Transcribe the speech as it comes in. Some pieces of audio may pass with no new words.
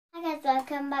guys,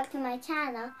 welcome back to my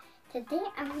channel. Today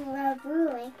I'm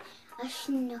reviewing a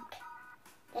Shnook.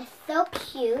 They're so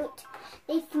cute.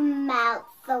 They smell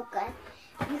so good.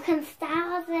 You can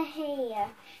style the hair,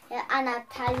 and I'll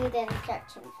tell you the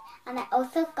instructions. And I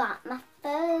also got my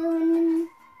phone.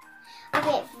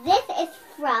 Okay, this is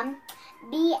from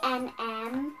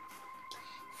B&M.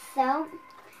 So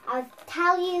I'll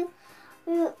tell you.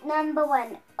 Number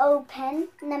 1, open.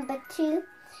 Number 2,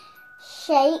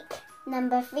 shake.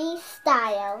 Number 3,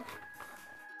 style.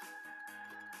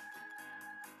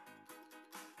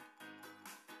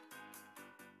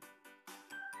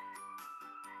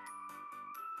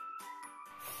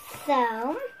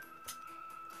 So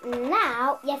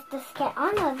now, yes, to get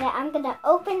on with it, I'm gonna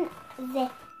open the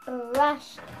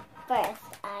brush first.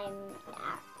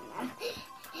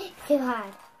 Too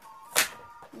hard.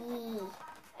 Yee.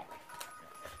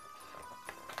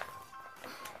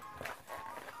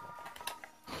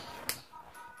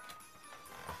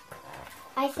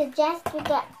 I suggest you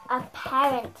get a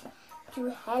parent to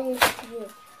help you.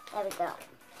 There we go.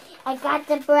 I got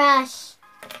the brush.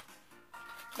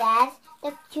 That's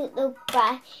the cute little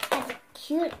brush. It has a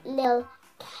cute little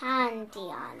candy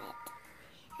on it.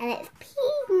 And it's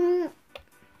pink.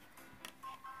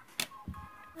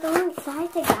 So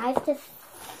excited, guys, to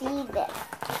see this.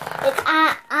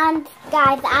 And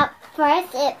guys, at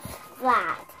first it's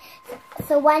flat.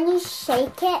 So when you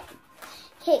shake it,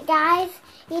 okay, guys,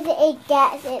 it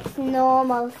gets its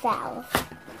normal cells.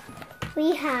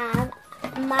 We have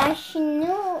my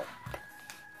Shnook.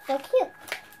 So cute.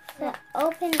 So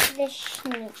open the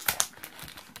Shnook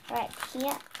right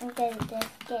here. I'm going to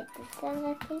just get the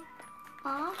silver tape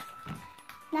off.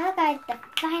 Now, guys, the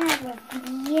final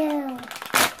review.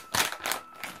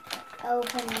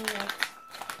 Opening it.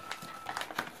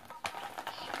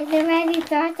 Is it already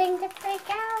starting to freak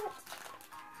out?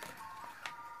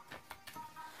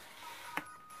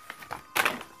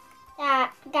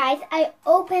 Guys, I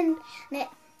opened it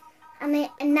and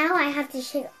now I have to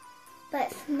shake it,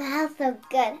 but it smells so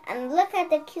good. And look at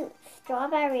the cute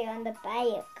strawberry on the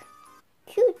back.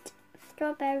 Cute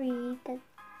strawberry.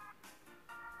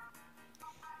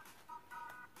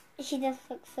 She just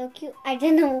looks so cute. I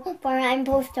don't know where I'm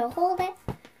supposed to hold it.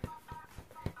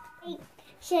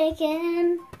 Shake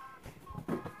it.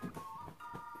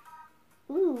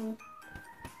 Ooh.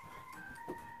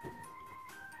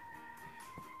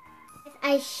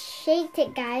 I shaked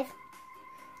it, guys.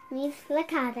 Please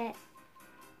look at it.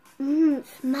 It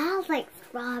smells like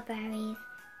strawberries.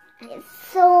 And it's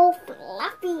so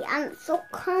fluffy and so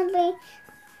cuddly.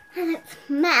 And it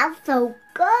smells so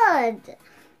good.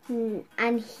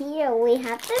 And here we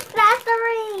have the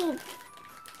accessories.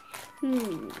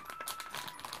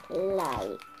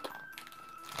 Like.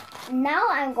 Now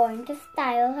I'm going to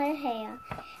style her hair.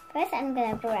 First I'm going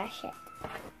to brush it.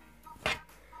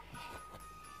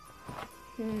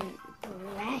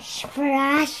 Brush,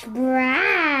 brush,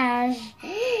 brush.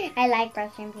 I like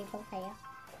brushing people's hair.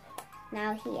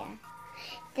 Now here.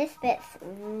 This bit's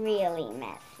really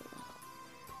messy.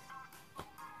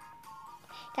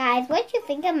 Guys, what do you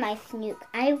think of my Snook?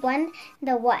 I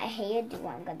wonder what hairdo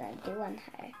I'm gonna do on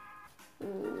her.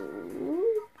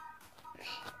 Ooh.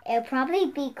 It'll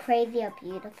probably be crazy or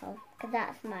beautiful, because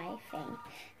that's my thing.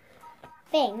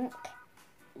 Think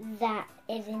that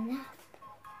is enough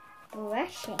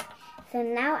brushing. So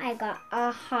now I got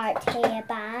a heart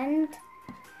hairband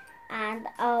and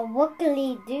a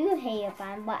woogly-doo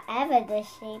hairband, whatever the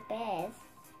shape is.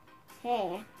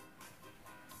 Here.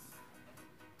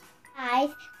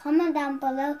 Guys, comment down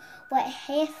below what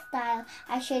hairstyle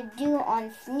I should do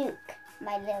on Snook,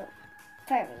 my little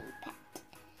furry pet.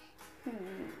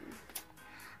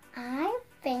 I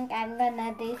think I'm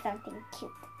gonna do something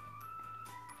cute.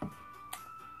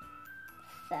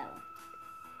 So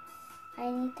I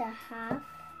need to have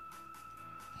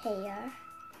hair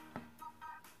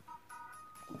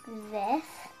like this,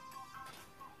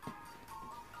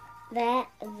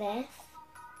 this,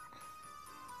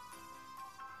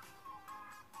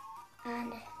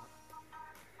 and I'm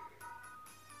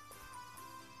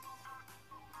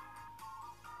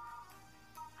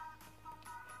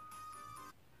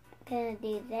gonna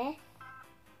do this.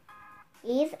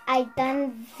 I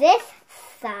done this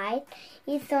side.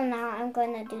 So now I'm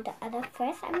gonna do the other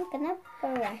first. I'm gonna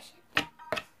brush it.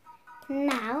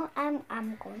 Now I'm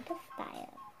going to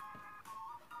style.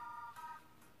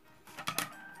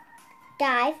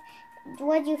 Guys,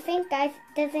 what do you think, guys?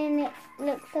 Doesn't it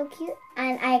look so cute?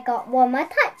 And I got one more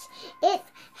touch.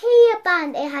 It's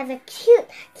hairband. It has a cute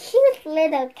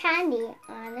little candy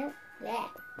on it. Yeah.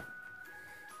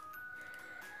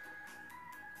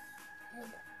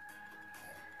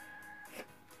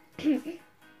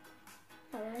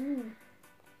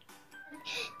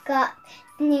 Got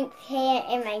Snook's hair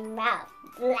in my mouth.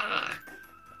 Blah.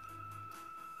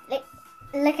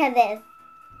 Look at this.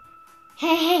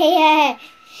 Hey.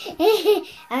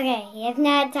 Okay, let's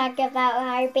not talk about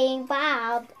her being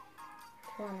bald.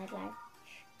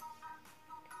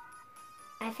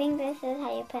 I think this is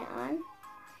how you put it on.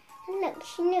 And look,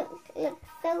 Snook looks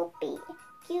so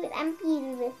cute and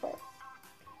beautiful.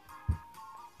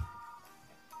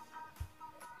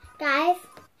 Guys,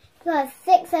 you have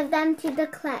 6 of them to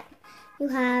declare. You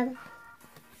have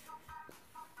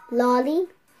Lolly,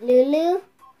 Lulu,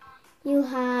 you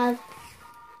have,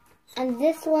 and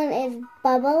this one is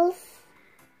Bubbles,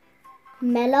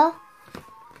 Mellow,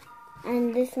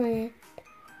 and this one is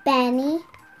Benny,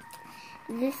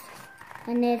 this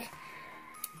one is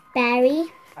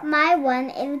Barry. My one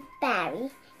is Barry.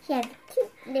 She has a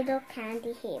cute little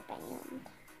candy hairband.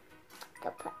 Go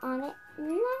put on it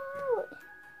now.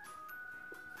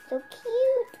 So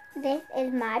cute. This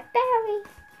is my Barry.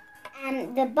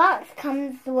 And the box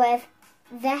comes with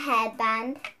the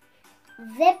headband,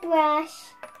 the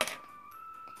brush,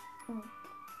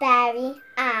 Barry,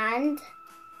 and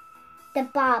the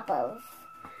baubles.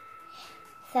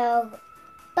 So,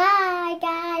 bye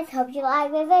guys. Hope you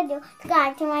like the video.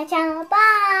 Subscribe to my channel.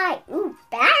 Bye. Ooh,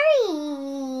 Barry.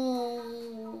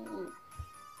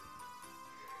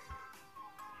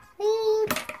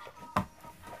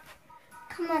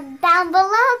 Comment down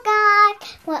below,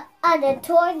 guys, what other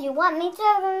toys you want me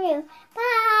to review. Bye.